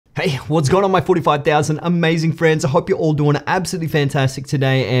Hey, what's going on my 45,000 amazing friends? I hope you're all doing absolutely fantastic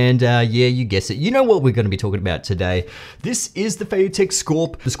today. And yeah, you guessed it. You know what we're going to be talking about today. This is the FeiyuTech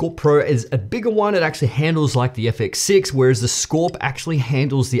Scorp. The Scorp Pro is a bigger one. It actually handles like the FX6, whereas the Scorp actually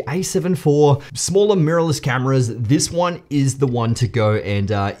handles the A7IV, smaller mirrorless cameras. This one is the one to go.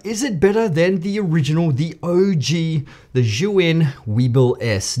 And is it better than the original, the OG, the Zhiyun Weebill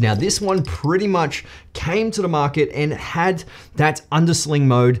S? Now this one pretty much came to the market and had that undersling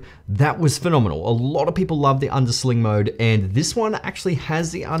mode. That was phenomenal. A lot of people love the undersling mode, and this one actually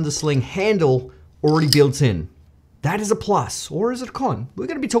has the undersling handle already built in. That is a plus, or is it a con? We're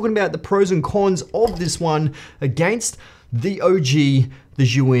gonna be talking about the pros and cons of this one against the OG, the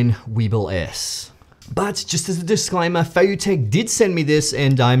Zhiyun Weebill S. But just as a disclaimer, FeiyuTech did send me this,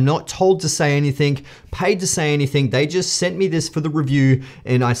 and I'm not told to say anything, paid to say anything. They just sent me this for the review,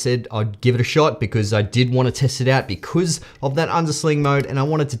 and I said I'd give it a shot because I did want to test it out because of that undersling mode, and I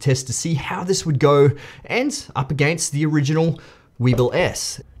wanted to test to see how this would go and up against the original Weebill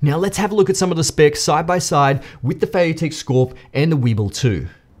S. Now let's have a look at some of the specs side by side with the FeiyuTech Scorp and the Weebill 2.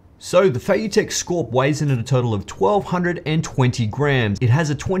 So the FeiyuTech Scorp weighs in at a total of 1,220 grams. It has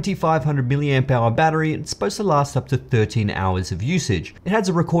a 2,500 milliamp hour battery and it's supposed to last up to 13 hours of usage. It has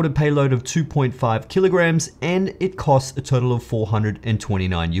a recorded payload of 2.5 kilograms and it costs a total of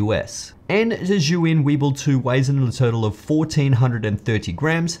 $429 US. And the Zhiyun Weebill 2 weighs in at a total of 1,430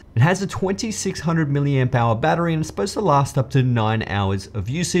 grams. It has a 2,600 milliamp hour battery and it's supposed to last up to 9 hours of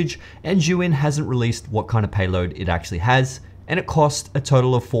usage. And Zhiyun hasn't released what kind of payload it actually has, and it cost a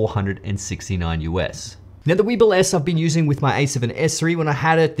total of $469 US. Now the Weebill S I've been using with my A7S III when I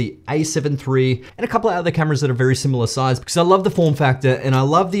had it, the A7 III, and a couple of other cameras that are very similar size because I love the form factor and I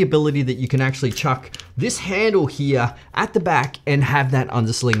love the ability that you can actually chuck this handle here at the back and have that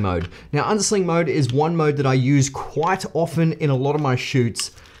undersling mode. Now undersling mode is one mode that I use quite often in a lot of my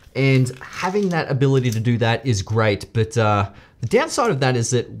shoots, and having that ability to do that is great, but the downside of that is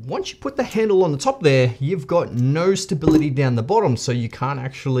that once you put the handle on the top there, you've got no stability down the bottom, so you can't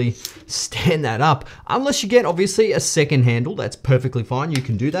actually stand that up. Unless you get, obviously, a second handle, that's perfectly fine, you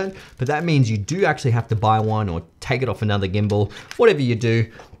can do that, but that means you do actually have to buy one or take it off another gimbal, whatever you do,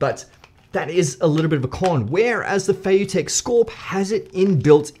 but that is a little bit of a con, whereas the FeiyuTech Scorp has it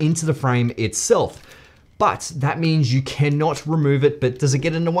inbuilt into the frame itself. But that means you cannot remove it, but does it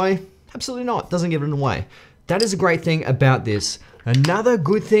get in the way? Absolutely not, doesn't get in the way. That is a great thing about this. Another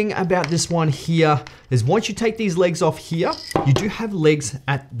good thing about this one here is once you take these legs off here, you do have legs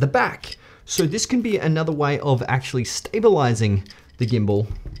at the back. So this can be another way of actually stabilizing the gimbal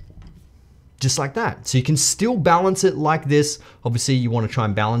just like that. So you can still balance it like this. Obviously you want to try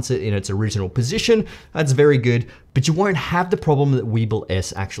and balance it in its original position. That's very good, but you won't have the problem that Weebill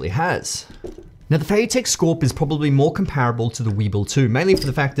S actually has. Now the FeiyuTech Scorp is probably more comparable to the Weebill 2, mainly for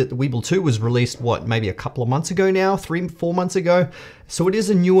the fact that the Weebill 2 was released, what, maybe a couple of months ago now, 3-4 months ago. So it is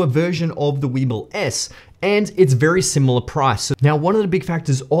a newer version of the Weebill S, and it's very similar price. So now one of the big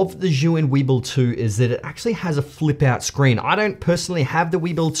factors of the Zhiyun Weebill 2 is that it actually has a flip out screen. I don't personally have the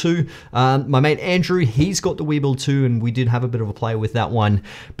Weebill 2. My mate Andrew, he's got the Weebill 2 and we did have a bit of a play with that one,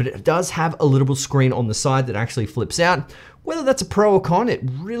 but it does have a little screen on the side that actually flips out. Whether that's a pro or con, it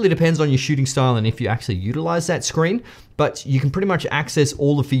really depends on your shooting style and if you actually utilize that screen, but you can pretty much access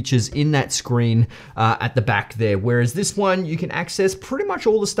all the features in that screen at the back there. Whereas this one, you can access pretty much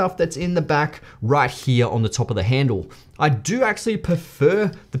all the stuff that's in the back right here on the top of the handle. I do actually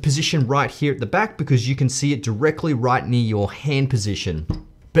prefer the position right here at the back because you can see it directly right near your hand position.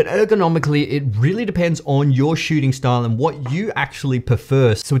 But ergonomically, it really depends on your shooting style and what you actually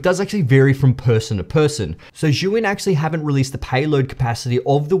prefer. So it does actually vary from person to person. So Zhiyun actually haven't released the payload capacity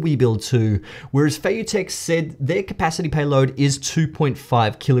of the Weebill 2, whereas FeiyuTech said their capacity payload is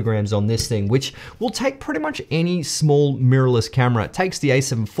 2.5 kilograms on this thing, which will take pretty much any small mirrorless camera. It takes the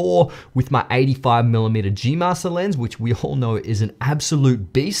A7 IV with my 85mm G Master lens, which we all know is an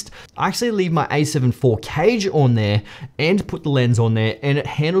absolute beast. I actually leave my A7 IV cage on there and put the lens on there, and it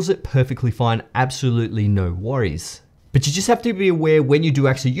handles it perfectly fine, absolutely no worries. But you just have to be aware when you do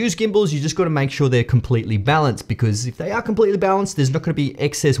actually use gimbals, you just got to make sure they're completely balanced, because if they are completely balanced, there's not going to be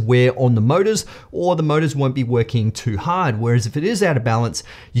excess wear on the motors, or the motors won't be working too hard. Whereas if it is out of balance,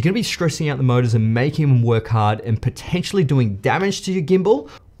 you're going to be stressing out the motors and making them work hard and potentially doing damage to your gimbal,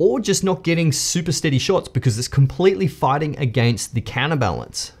 or just not getting super steady shots because it's completely fighting against the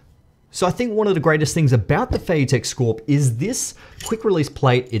counterbalance. So I think one of the greatest things about the FeiyuTech Scorp is this quick release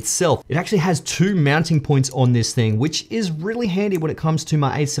plate itself. It actually has 2 mounting points on this thing, which is really handy when it comes to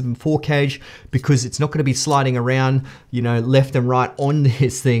my A7 IV cage, because it's not gonna be sliding around, you know, left and right on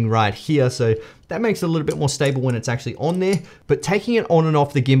this thing right here. So that makes it a little bit more stable when it's actually on there, but taking it on and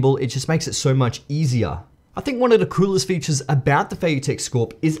off the gimbal, it just makes it so much easier. I think one of the coolest features about the FeiyuTech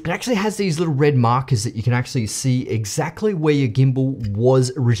Scorp is it actually has these little red markers that you can actually see exactly where your gimbal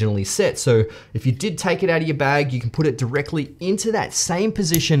was originally set. So if you did take it out of your bag, you can put it directly into that same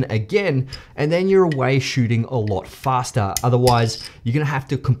position again, and then you're away shooting a lot faster. Otherwise, you're gonna have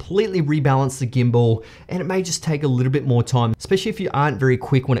to completely rebalance the gimbal, and it may just take a little bit more time, especially if you aren't very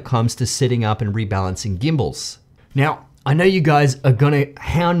quick when it comes to setting up and rebalancing gimbals. Now, I know you guys are gonna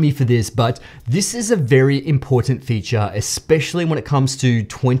hound me for this, but this is a very important feature, especially when it comes to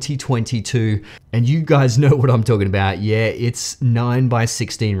 2022. And you guys know what I'm talking about. Yeah, it's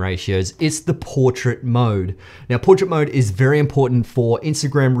 9:16 ratios. It's the portrait mode. Now, portrait mode is very important for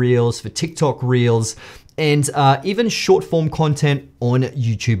Instagram Reels, for TikTok Reels, and even short form content on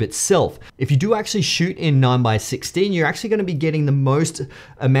YouTube itself. If you do actually shoot in 9:16, you're actually gonna be getting the most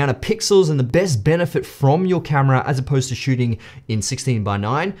amount of pixels and the best benefit from your camera, as opposed to shooting in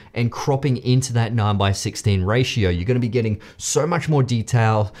 16:9 and cropping into that 9:16 ratio. You're gonna be getting so much more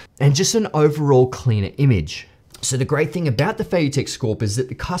detail and just an overall cleaner image. So the great thing about the FeiyuTech Scorp is that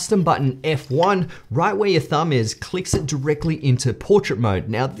the custom button F1, right where your thumb is, clicks it directly into portrait mode.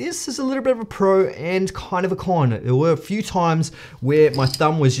 Now this is a little bit of a pro and kind of a con. There were a few times where my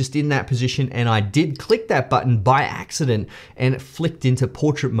thumb was just in that position and I did click that button by accident and it flicked into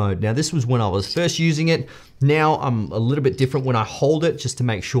portrait mode. Now this was when I was first using it. Now I'm a little bit different when I hold it, just to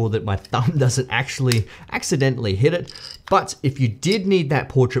make sure that my thumb doesn't actually accidentally hit it. But if you did need that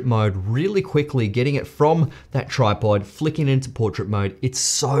portrait mode really quickly, getting it from that tripod, flicking into portrait mode, it's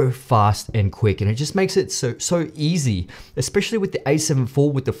so fast and quick, and it just makes it so easy, especially with the A7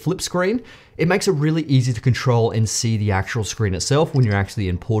 IV with the flip screen. It makes it really easy to control and see the actual screen itself when you're actually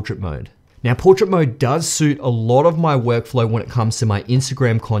in portrait mode. Now, portrait mode does suit a lot of my workflow when it comes to my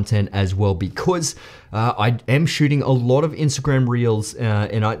Instagram content as well, because I am shooting a lot of Instagram Reels,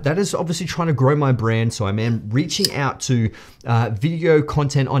 and that is obviously trying to grow my brand, so I am reaching out to video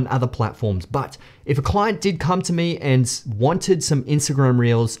content on other platforms. But if a client did come to me and wanted some Instagram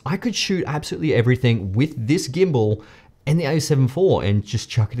Reels, I could shoot absolutely everything with this gimbal and the A7 IV and just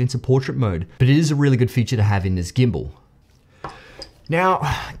chuck it into portrait mode. But it is a really good feature to have in this gimbal. Now,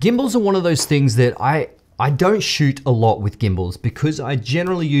 gimbals are one of those things that I don't shoot a lot with gimbals, because I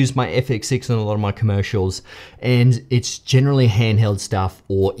generally use my FX6 on a lot of my commercials, and it's generally handheld stuff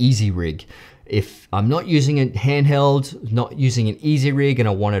or easy rig. If I'm not using it handheld, not using an easy rig, and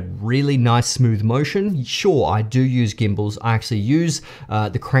I wanted really nice smooth motion, sure, I do use gimbals. I actually use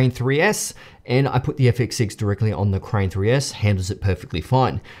the Crane 3S, and I put the FX6 directly on the Crane 3S, handles it perfectly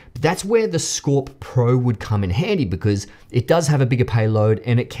fine. But that's where the Scorp Pro would come in handy, because it does have a bigger payload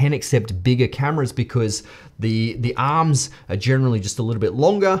and it can accept bigger cameras, because the arms are generally just a little bit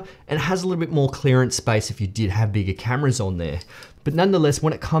longer and it has a little bit more clearance space if you did have bigger cameras on there. But nonetheless,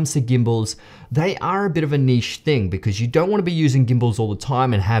 when it comes to gimbals, they are a bit of a niche thing, because you don't want to be using gimbals all the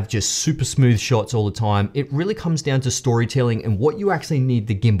time and have just super smooth shots all the time. It really comes down to storytelling and what you actually need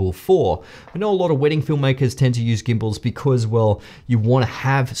the gimbal for. I know a lot of wedding filmmakers tend to use gimbals because, well, you want to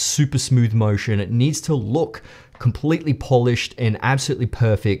have super smooth motion. It needs to look completely polished and absolutely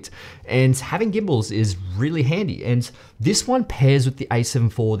perfect, and having gimbals is really handy. And this one pairs with the A7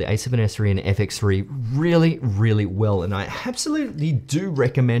 IV, the A7S III and FX3 really well, and I absolutely do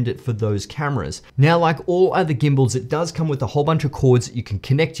recommend it for those cameras. Now, like all other gimbals, it does come with a whole bunch of cords that you can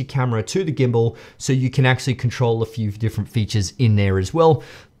connect your camera to the gimbal, so you can actually control a few different features in there as well.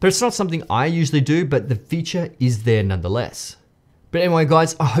 But it's not something I usually do, but the feature is there nonetheless. But anyway,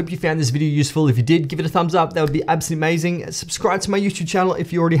 guys, I hope you found this video useful. If you did, give it a thumbs up. That would be absolutely amazing. Subscribe to my YouTube channel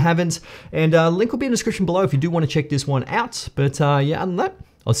if you already haven't. And link will be in the description below if you do want to check this one out. But yeah, other than that,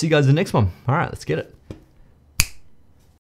 I'll see you guys in the next one. All right, let's get it.